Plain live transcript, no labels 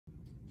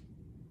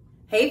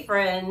Hey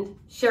friend,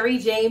 Sherri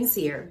James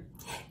here.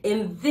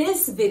 In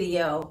this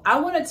video, I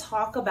want to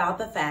talk about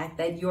the fact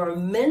that your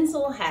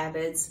mental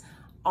habits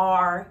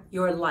are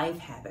your life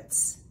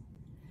habits.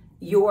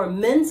 Your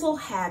mental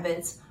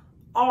habits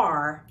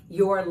are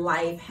your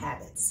life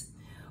habits.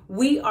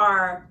 We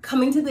are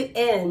coming to the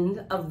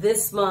end of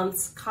this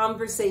month's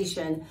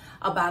conversation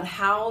about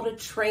how to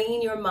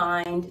train your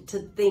mind to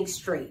think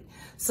straight.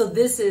 So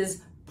this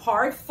is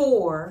part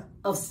 4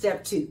 of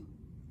step 2.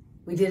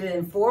 We did it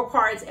in 4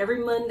 parts,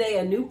 every Monday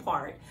a new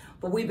part,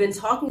 but we've been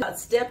talking about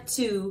step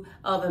 2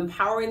 of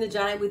empowering the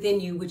giant within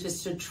you, which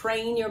is to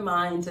train your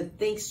mind to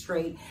think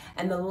straight.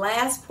 And the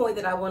last point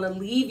that I want to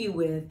leave you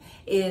with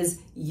is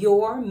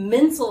your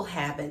mental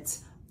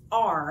habits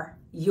are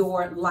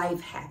your life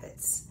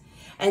habits.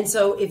 And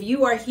so if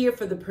you are here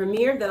for the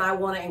premiere, then I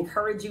want to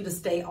encourage you to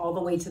stay all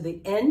the way to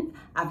the end.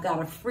 I've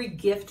got a free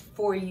gift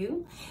for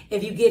you.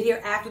 If you get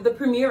here after the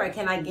premiere, I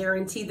cannot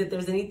guarantee that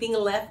there's anything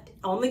left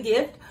on the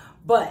gift,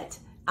 but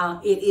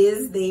it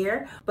is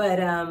there. But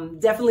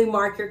definitely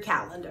mark your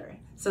calendar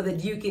so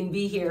that you can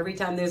be here every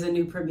time there's a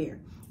new premiere.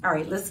 All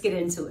right, let's get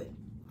into it.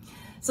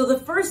 So the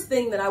first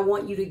thing that I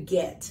want you to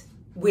get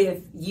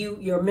with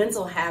your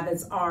mental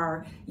habits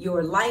are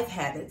your life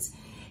habits,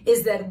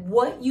 is that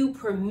what you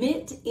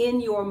permit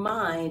in your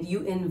mind,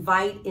 you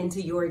invite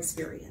into your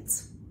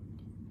experience.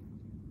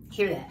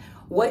 Hear that?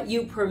 What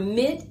you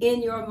permit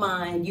in your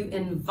mind, you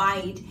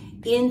invite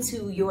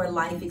into your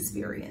life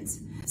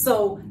experience.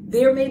 So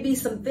there may be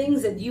some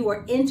things that you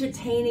are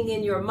entertaining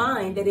in your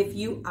mind that if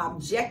you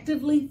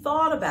objectively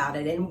thought about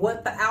it and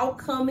what the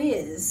outcome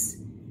is,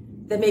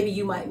 then maybe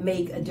you might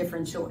make a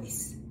different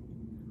choice.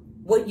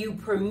 What you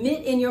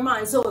permit in your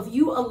mind. So if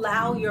you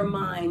allow your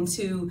mind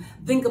to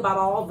think about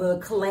all the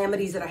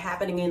calamities that are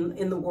happening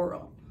in the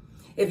world,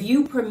 if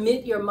you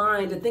permit your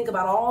mind to think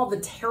about all the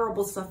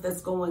terrible stuff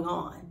that's going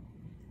on,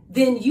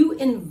 then you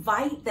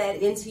invite that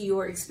into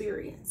your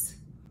experience.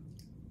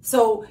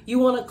 So you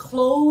want to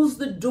close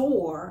the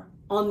door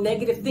on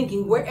negative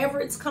thinking, wherever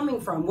it's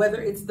coming from,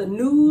 whether it's the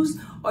news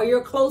or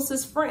your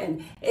closest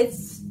friend.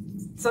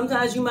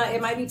 Sometimes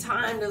it might be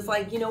time that's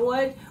like, you know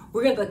what?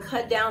 We're going to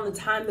cut down the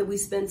time that we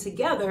spend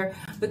together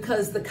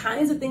because the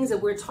kinds of things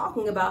that we're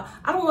talking about,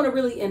 I don't want to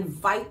really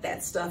invite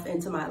that stuff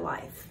into my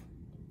life.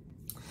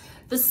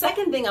 The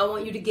second thing I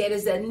want you to get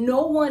is that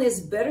no one is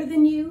better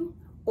than you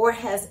or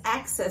has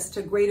access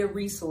to greater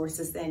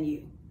resources than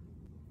you.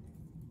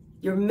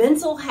 Your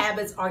mental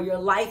habits are your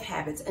life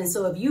habits. And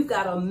so if you've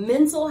got a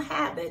mental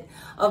habit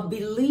of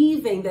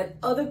believing that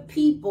other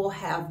people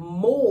have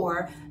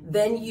more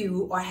than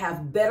you or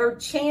have better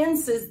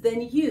chances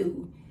than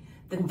you,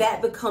 then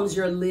that becomes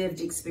your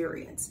lived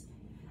experience.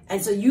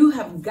 And so you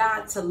have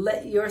got to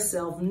let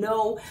yourself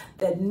know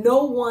that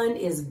no one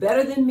is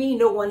better than me.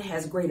 No one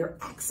has greater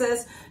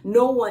access.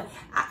 No one.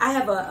 I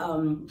have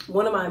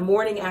one of my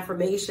morning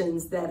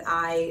affirmations that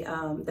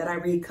I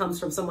read comes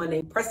from someone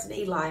named Preston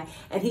Eli,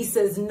 and he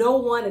says, "No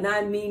one," and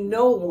I mean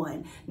no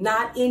one,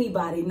 not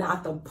anybody,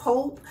 not the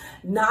Pope,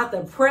 not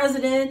the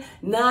president,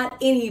 not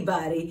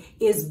anybody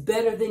is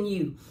better than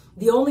you.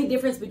 The only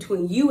difference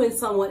between you and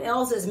someone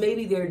else is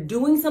maybe they're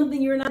doing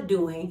something you're not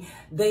doing.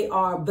 They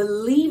are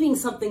believing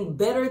something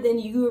better than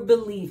you're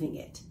believing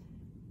it.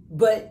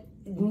 But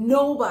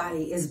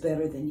nobody is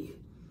better than you.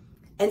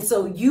 And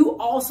so you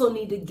also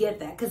need to get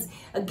that. Because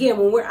again,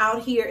 when we're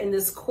out here in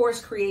this course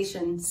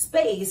creation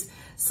space,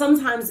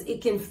 sometimes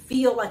it can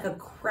feel like a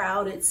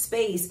crowded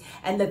space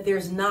and that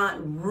there's not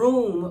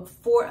room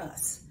for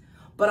us.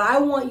 But I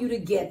want you to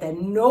get that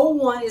no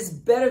one is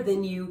better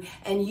than you,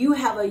 and you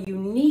have a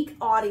unique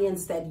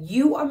audience that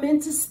you are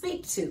meant to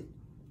speak to.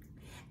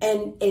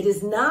 And it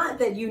is not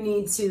that you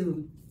need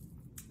to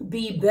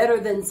be better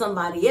than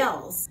somebody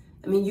else.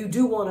 I mean, you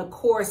do want a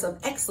course of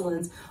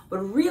excellence, but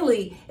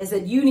really is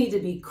that you need to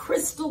be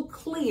crystal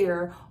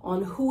clear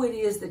on who it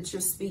is that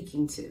you're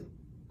speaking to.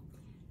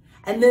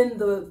 And then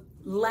the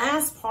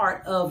last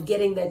part of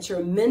getting that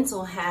your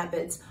mental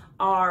habits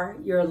are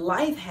your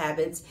life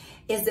habits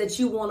is that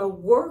you want to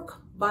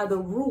work by the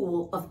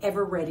rule of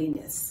ever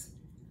readiness.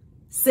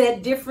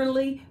 Said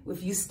differently,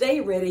 if you stay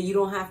ready, you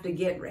don't have to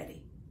get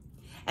ready.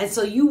 And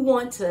so you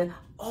want to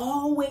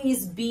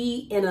always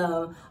be in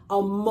a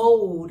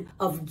mode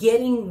of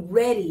getting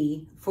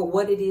ready for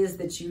what it is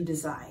that you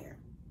desire.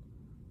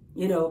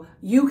 You know,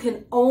 you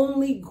can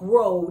only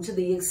grow to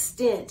the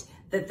extent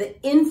that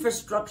the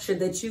infrastructure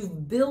that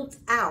you've built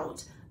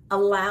out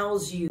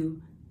allows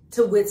you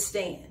to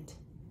withstand.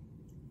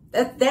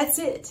 That's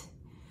it.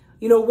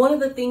 You know, one of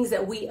the things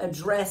that we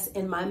address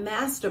in my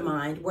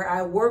mastermind, where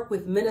I work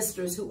with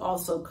ministers who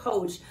also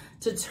coach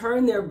to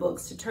turn their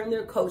books, to turn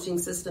their coaching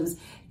systems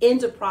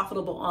into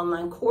profitable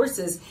online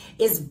courses,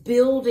 is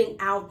building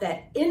out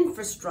that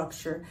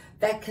infrastructure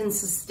that can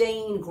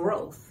sustain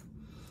growth.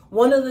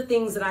 One of the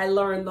things that I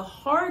learned the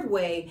hard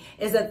way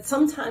is that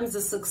sometimes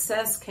the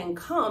success can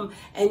come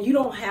and you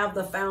don't have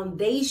the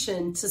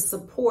foundation to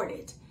support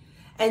it.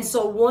 And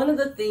so one of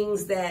the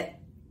things that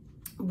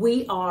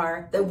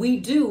we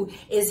do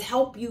is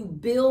help you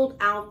build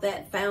out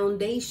that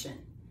foundation.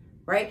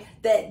 right?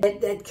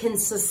 That can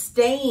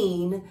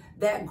sustain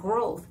that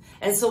growth.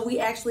 And so we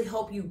actually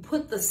help you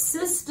put the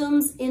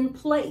systems in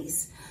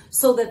place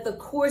so that the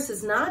course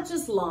is not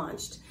just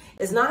launched,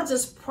 it's not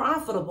just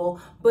profitable,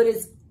 but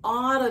it's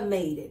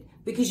automated.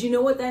 Because you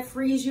know what that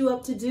frees you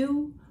up to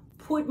do?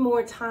 Put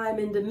more time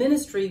into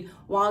ministry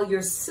while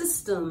your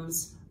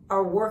systems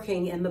are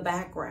working in the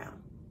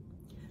background.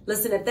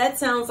 Listen, if that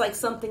sounds like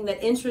something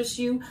that interests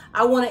you,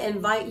 I want to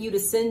invite you to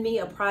send me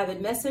a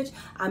private message.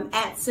 I'm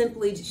at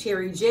Simply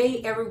Sherri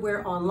J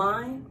everywhere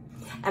online.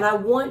 And I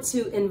want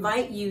to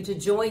invite you to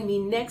join me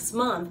next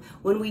month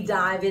when we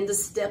dive into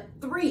step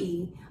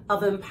 3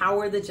 of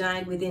Empower the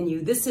Giant Within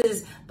You. This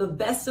is the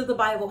Best of the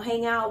Bible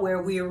Hangout,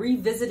 where we are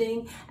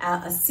revisiting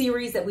a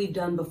series that we've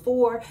done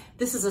before.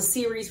 This is a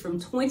series from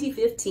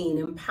 2015,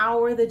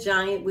 Empower the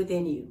Giant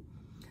Within You.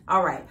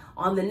 All right,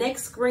 on the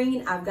next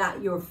screen, I've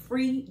got your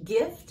free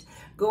gift.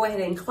 Go ahead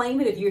and claim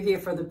it. If you're here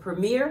for the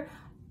premiere,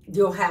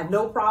 you'll have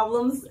no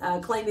problems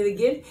claiming the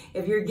gift.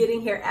 If you're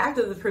getting here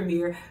after the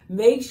premiere,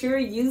 make sure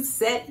you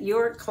set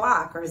your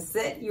clock or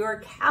set your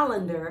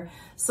calendar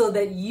so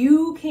that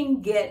you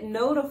can get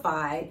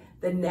notified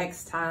the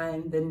next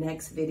time the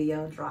next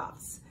video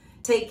drops.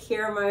 Take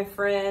care, my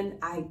friend.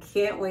 I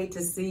can't wait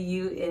to see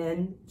you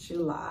in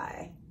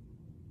July.